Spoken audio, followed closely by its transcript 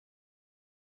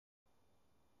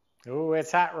Ooh,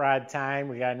 it's hot rod time.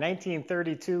 We got a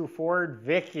 1932 Ford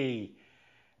Vicky.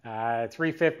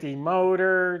 350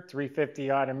 motor,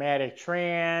 350 automatic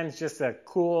trans, just a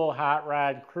cool hot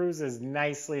rod. Cruises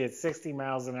nicely at 60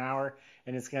 miles an hour,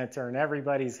 and it's going to turn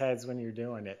everybody's heads when you're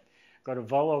doing it. Go to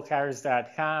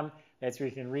volocars.com. That's where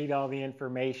you can read all the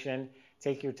information.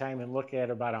 Take your time and look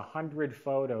at about 100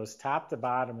 photos, top to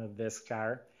bottom of this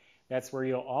car. That's where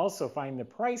you'll also find the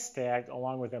price tag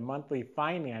along with a monthly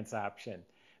finance option.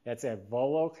 That's at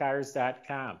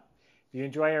volocars.com. If you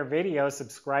enjoy our video,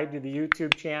 subscribe to the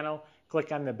YouTube channel,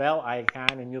 click on the bell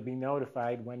icon, and you'll be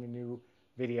notified when the new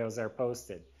videos are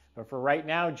posted. But for right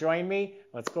now, join me.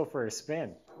 Let's go for a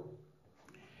spin.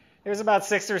 There's about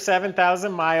 6,000 or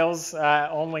 7,000 miles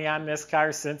only on this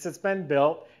car since it's been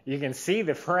built. You can see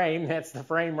the frame. That's the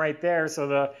frame right there. So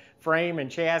the frame and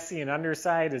chassis and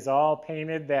underside is all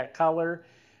painted that color.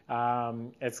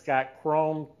 It's got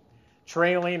chrome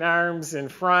trailing arms in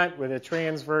front with a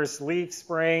transverse leaf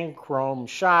spring, chrome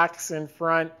shocks in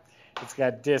front. It's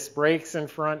got disc brakes in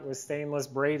front with stainless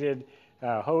braided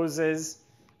hoses.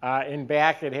 In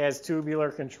back, it has tubular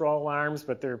control arms,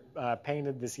 but they're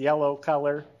painted this yellow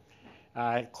color.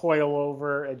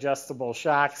 Coil-over adjustable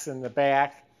shocks in the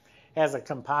back. Has a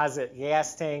composite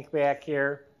gas tank back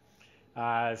here.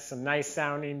 Some nice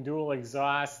sounding dual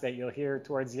exhaust that you'll hear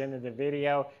towards the end of the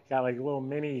video. Got like little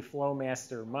mini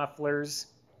Flowmaster mufflers.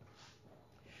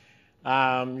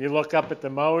 You look up at the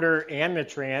motor and the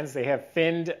trans. They have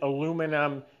finned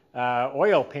aluminum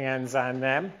oil pans on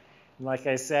them. And like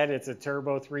I said, it's a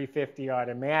turbo 350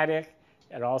 automatic.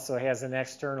 It also has an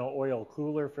external oil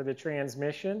cooler for the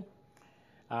transmission.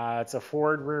 It's a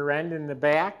Ford rear end in the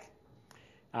back.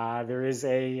 There is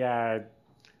a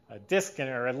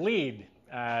disconnect or a lead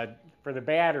for the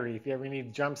battery. If you ever need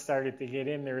to jump start it to get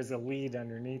in, there is a lead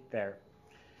underneath there.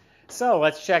 So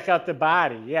let's check out the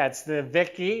body. Yeah, it's the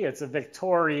Vicky. It's a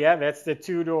Victoria. That's the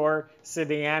two-door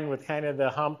sedan with kind of the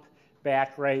hump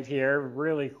back right here.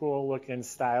 Really cool looking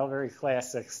style, very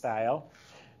classic style.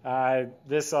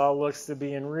 This all looks to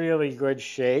be in really good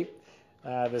shape.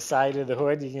 The side of the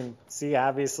hood, you can see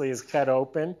obviously is cut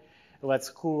open. It lets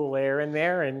cool air in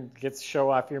there and gets to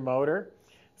show off your motor.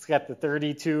 It's got the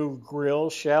 32 grill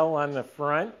shell on the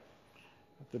front.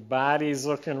 The body's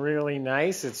looking really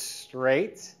nice. It's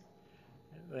straight.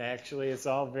 Actually, it's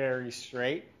all very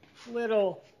straight.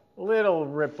 Little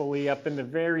ripply up in the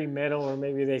very middle, or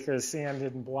maybe they could have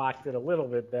sanded and blocked it a little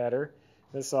bit better.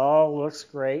 This all looks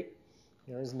great.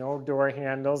 There's no door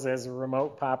handles. There's a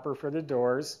remote popper for the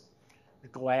doors. The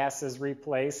glass is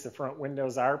replaced. The front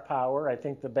windows are power. I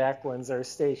think the back ones are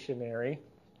stationary.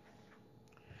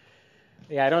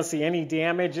 Yeah, I don't see any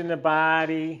damage in the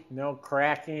body, no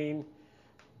cracking.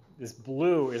 This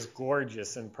blue is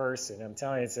gorgeous in person. I'm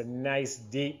telling you, it's a nice,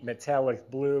 deep, metallic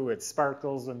blue. It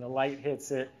sparkles when the light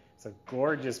hits it. It's a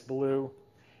gorgeous blue.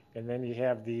 And then you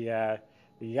have the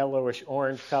yellowish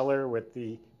orange color with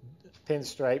the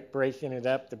pinstripe breaking it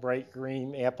up, the bright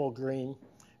green, apple green.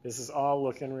 This is all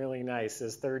looking really nice.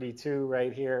 This 32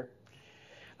 right here.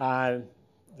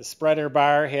 The spreader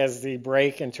bar has the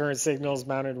brake and turn signals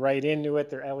mounted right into it.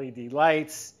 They're LED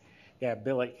lights. You have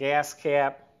billet gas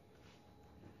cap.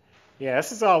 Yeah,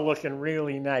 this is all looking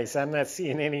really nice. I'm not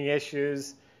seeing any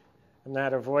issues. I'm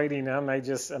not avoiding them.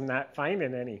 I'm not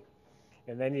finding any.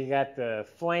 And then you got the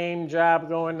flame job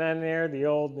going on there, the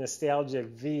old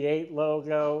nostalgic V8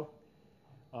 logo.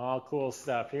 All cool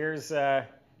stuff. Here's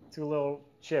two little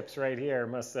chips right here.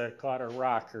 Must have caught a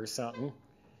rock or something.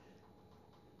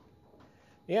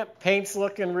 Yep, paint's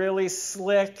looking really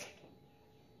slick.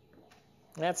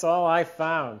 That's all I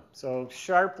found. So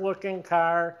sharp looking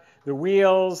car. The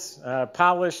wheels,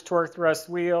 polished torque thrust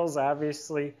wheels,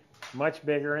 obviously much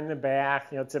bigger in the back,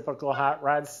 typical hot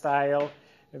rod style.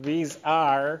 These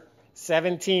are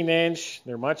 17-inch.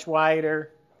 They're much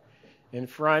wider. In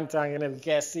front, I'm going to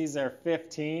guess these are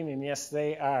 15, and yes,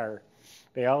 they are.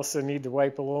 They also need to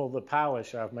wipe a little of the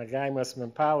polish off. My guy must have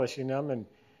been polishing them and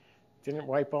didn't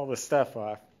wipe all the stuff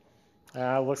off.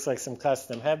 Looks like some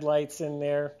custom headlights in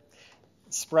there.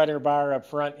 Spreader bar up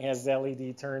front has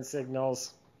LED turn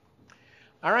signals.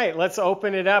 All right, let's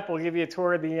open it up. We'll give you a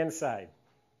tour of the inside.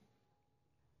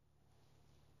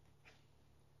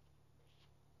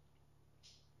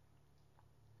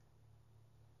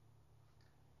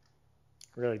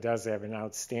 Really does have an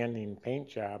outstanding paint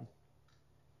job.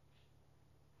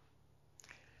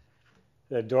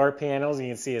 The door panels, you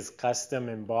can see it's custom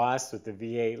embossed with the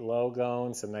V8 logo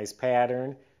and some nice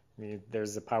pattern.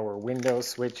 There's the power window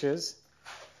switches.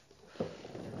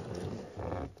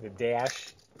 The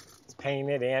dash is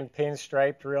painted and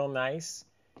pinstriped real nice.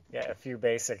 Yeah, a few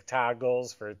basic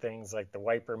toggles for things like the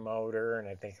wiper motor and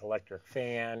I think electric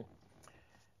fan.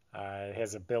 It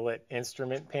has a billet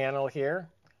instrument panel here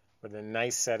with a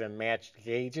nice set of matched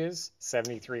gauges,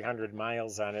 7,300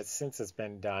 miles on it since it's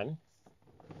been done.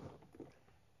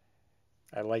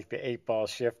 I like the 8-ball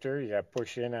shifter. You got to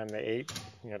push in on the 8,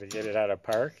 to get it out of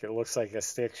park. It looks like a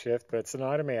stick shift, but it's an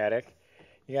automatic.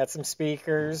 You got some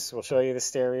speakers. We'll show you the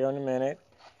stereo in a minute.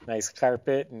 Nice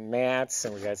carpet and mats,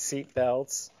 and we got seat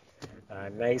belts.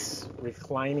 Nice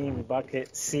reclining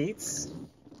bucket seats,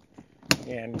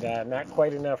 and not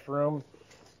quite enough room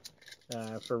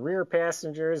for rear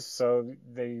passengers, so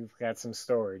they've got some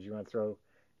storage. You want to throw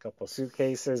a couple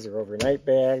suitcases or overnight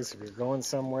bags. If you're going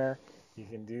somewhere, you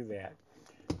can do that.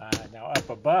 Now up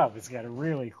above, it's got a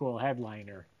really cool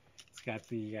headliner. It's got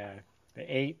the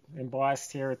 8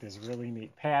 embossed here with this really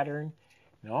neat pattern.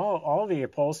 And all the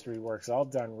upholstery work's all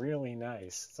done really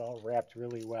nice. It's all wrapped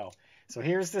really well. So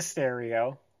here's the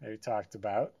stereo that we talked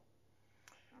about.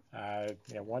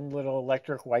 One little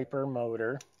electric wiper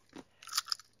motor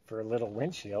for a little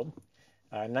windshield.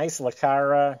 Nice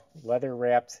Lokar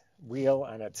leather-wrapped wheel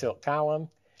on a tilt column.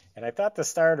 And I thought the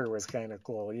starter was kind of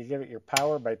cool. You give it your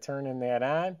power by turning that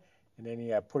on, and then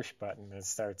you have a push button that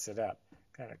starts it up.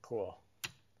 Kind of cool.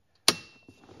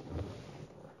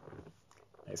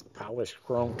 Nice polished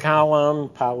chrome column,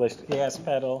 polished gas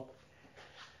pedal.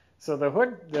 So the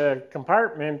hood, the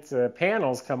compartment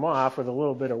panels come off with a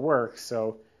little bit of work,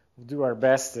 so we'll do our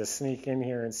best to sneak in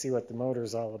here and see what the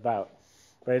motor's all about.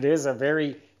 But it is a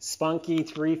very spunky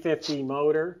 350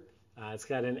 motor. It's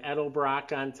got an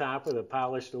Edelbrock on top with a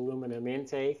polished aluminum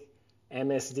intake,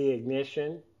 MSD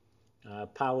ignition,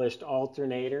 polished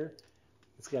alternator.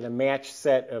 It's got a matched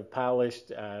set of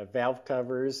polished valve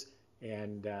covers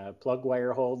and plug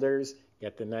wire holders.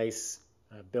 Got the nice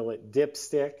billet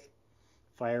dipstick.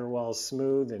 Firewall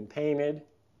smooth and painted.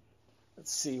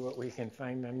 Let's see what we can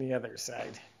find on the other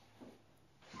side.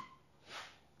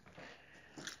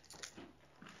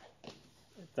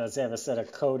 It does have a set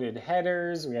of coated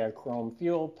headers. We have a chrome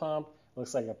fuel pump.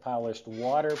 Looks like a polished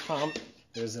water pump.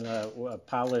 There's a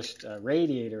polished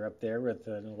radiator up there with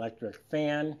an electric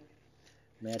fan.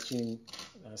 Matching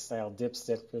style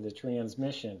dipstick for the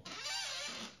transmission.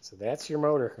 So that's your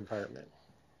motor compartment.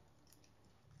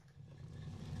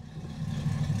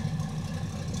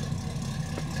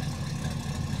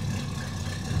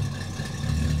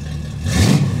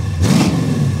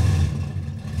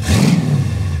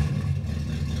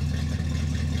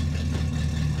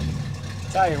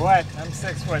 Tell you what, I'm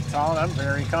 6 foot tall and I'm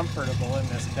very comfortable in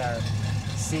this car.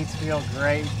 Seats feel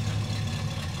great.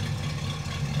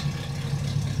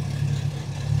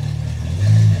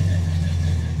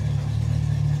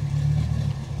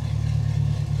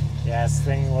 Yeah, this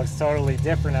thing looks totally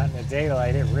different out in the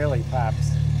daylight. It really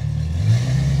pops.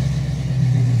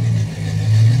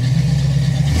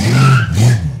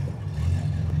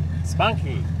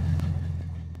 Spunky.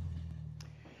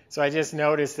 So I just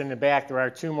noticed in the back there are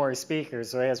 2 more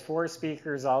speakers. So it has 4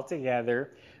 speakers altogether.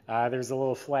 There's a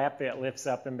little flap that lifts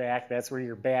up and back. That's where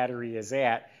your battery is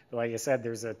at. But like I said,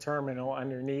 there's a terminal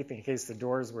underneath in case the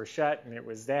doors were shut and it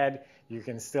was dead. You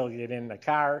can still get in the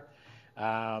car.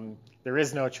 There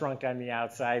is no trunk on the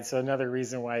outside, so another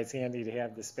reason why it's handy to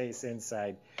have the space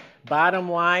inside.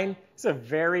 Bottom line, it's a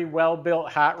very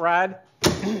well-built hot rod,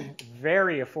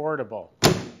 very affordable.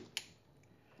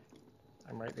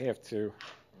 I might have to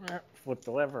flip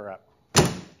the lever up.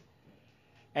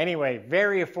 Anyway,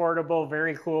 very affordable,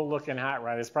 very cool looking hot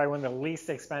rod. It's probably one of the least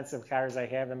expensive cars I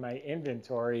have in my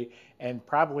inventory, and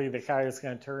probably the car that's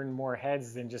going to turn more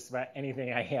heads than just about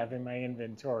anything I have in my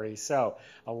inventory. So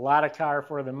a lot of car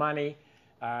for the money.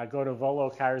 Go to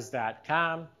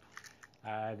volocars.com.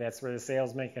 That's where the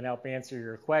salesman can help answer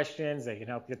your questions. They can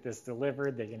help get this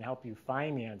delivered. They can help you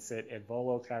finance it at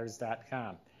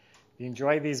volocars.com. If you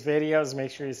enjoy these videos,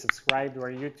 make sure you subscribe to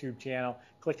our YouTube channel.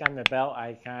 Click on the bell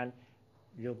icon.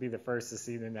 You'll be the first to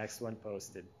see the next one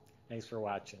posted. Thanks for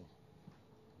watching.